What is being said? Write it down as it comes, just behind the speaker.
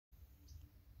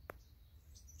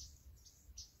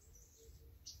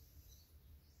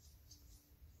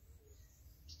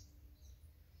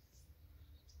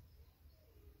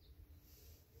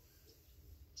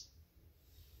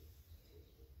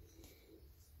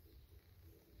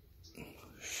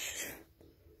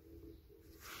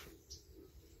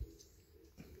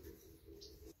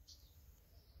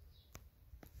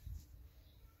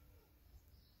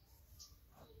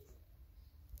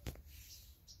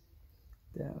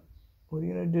What are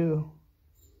you gonna do?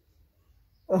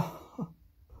 Oh.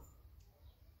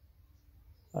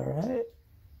 All right.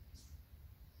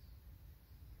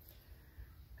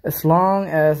 As long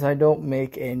as I don't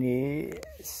make any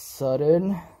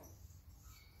sudden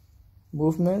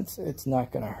movements, it's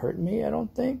not gonna hurt me, I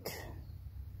don't think.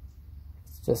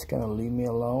 It's just gonna leave me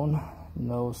alone.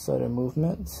 No sudden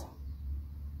movements.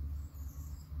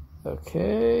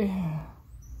 Okay.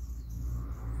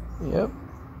 Yep.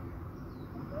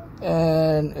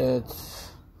 And it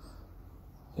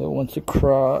wants to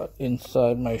crawl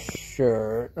inside my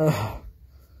shirt.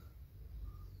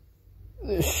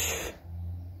 Is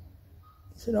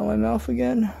it on my mouth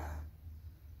again?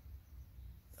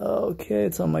 Okay,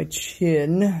 it's on my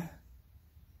chin.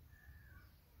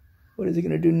 What is it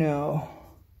gonna do now?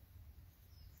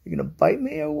 You gonna bite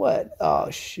me or what? Oh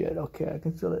shit, okay, I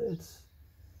can feel it. It's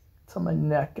on my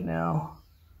neck now.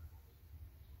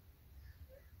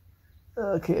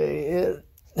 Okay,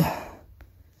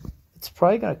 it's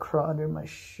probably gonna crawl under my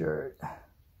shirt.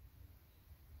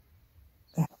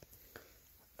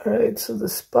 Alright, so the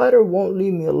spider won't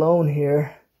leave me alone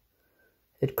here.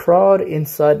 It crawled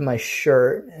inside my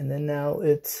shirt, and then now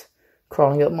it's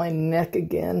crawling up my neck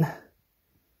again.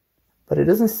 But it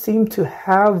doesn't seem to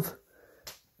have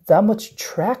that much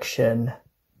traction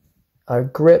or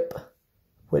grip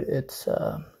with its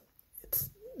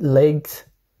legs.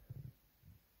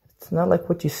 It's not like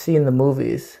what you see in the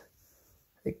movies.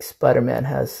 Like Spider-Man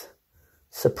has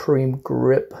supreme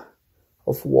grip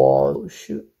of wall. Oh,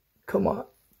 shoot, come on,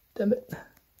 damn it.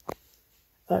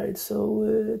 Alright, so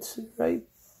it's right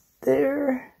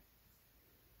there.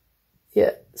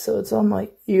 Yeah, so it's on my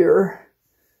ear.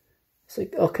 It's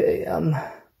like, okay,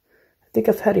 I think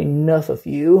I've had enough of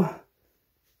you.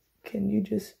 Can you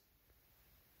just,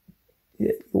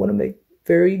 yeah, you want to make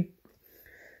very,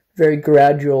 very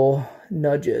gradual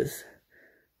nudges.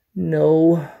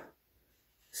 No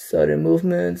sudden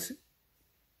movements.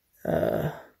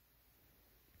 Come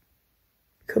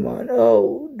on.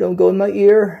 Oh, don't go in my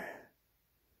ear.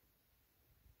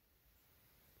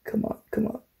 Come on, come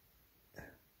on.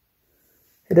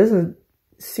 It doesn't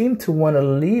seem to want to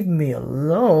leave me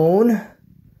alone.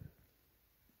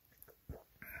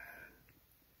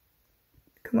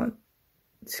 Come on.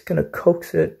 Just gonna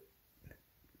coax it.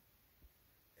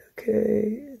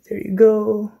 Okay, there you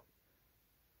go.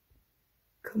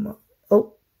 Come on.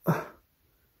 Oh.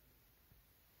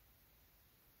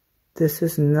 This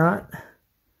is not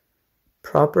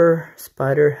proper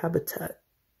spider habitat.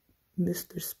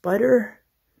 Mr. Spider,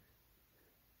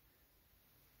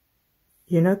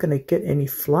 you're not gonna get any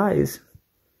flies.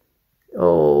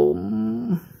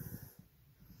 Oh,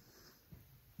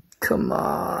 come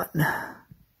on.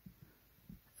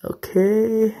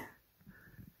 Okay.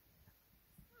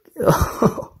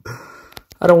 Oh,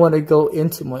 I don't want to go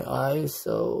into my eyes,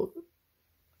 so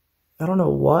I don't know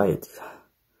why it's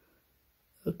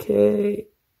okay.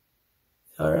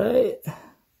 All right.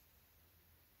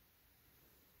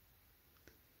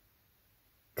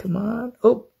 Come on.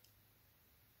 Oh,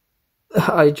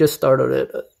 I just started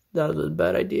it. That was a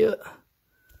bad idea.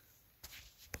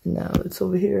 Now it's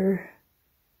over here.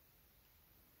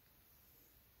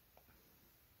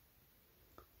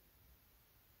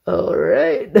 All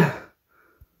right.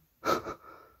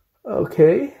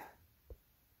 Okay.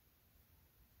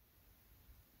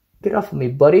 Get off of me,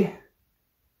 buddy.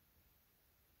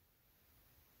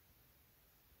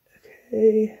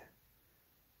 Okay.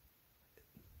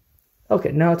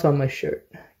 Okay, now it's on my shirt.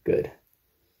 Good.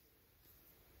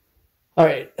 All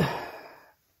right.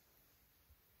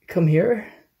 Come here.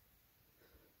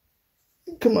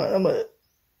 Come on, I'm gonna...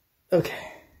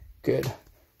 Okay, good.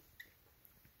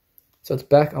 So it's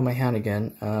back on my hand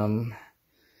again.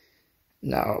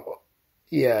 Now,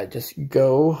 yeah, just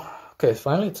go. Okay,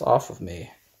 finally it's off of me.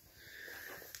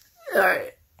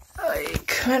 Alright, I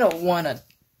kind of want to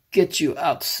get you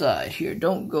outside here.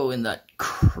 Don't go in that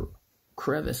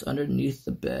crevice underneath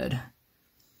the bed.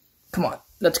 Come on,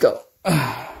 let's go.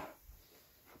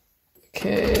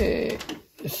 Okay,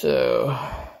 so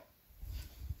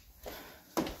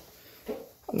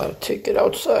I'm gonna take it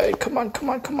outside. Come on, come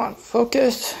on, come on,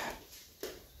 focus.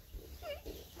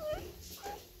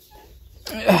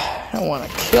 I don't want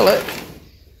to kill it.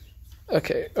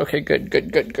 Okay, okay, good,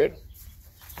 good, good, good.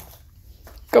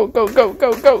 Go, go, go,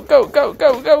 go, go, go, go,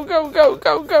 go, go, go, go, go,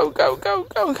 go, go, go,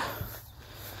 go.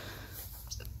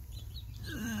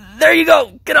 There you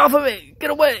go. Get off of me. Get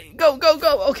away. Go, go,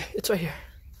 go. Okay, it's right here.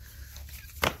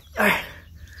 All right.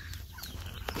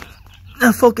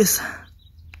 Now focus. All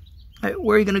right,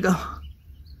 where are you gonna go?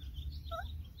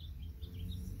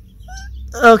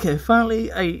 Okay,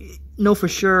 finally, I know for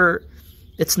sure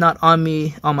It's not on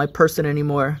me, on my person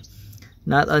anymore.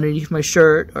 Not underneath my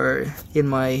shirt or in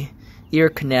my ear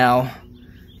canal.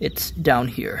 It's down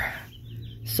here.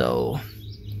 So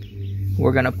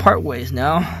we're gonna part ways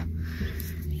now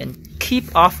and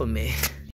keep off of me.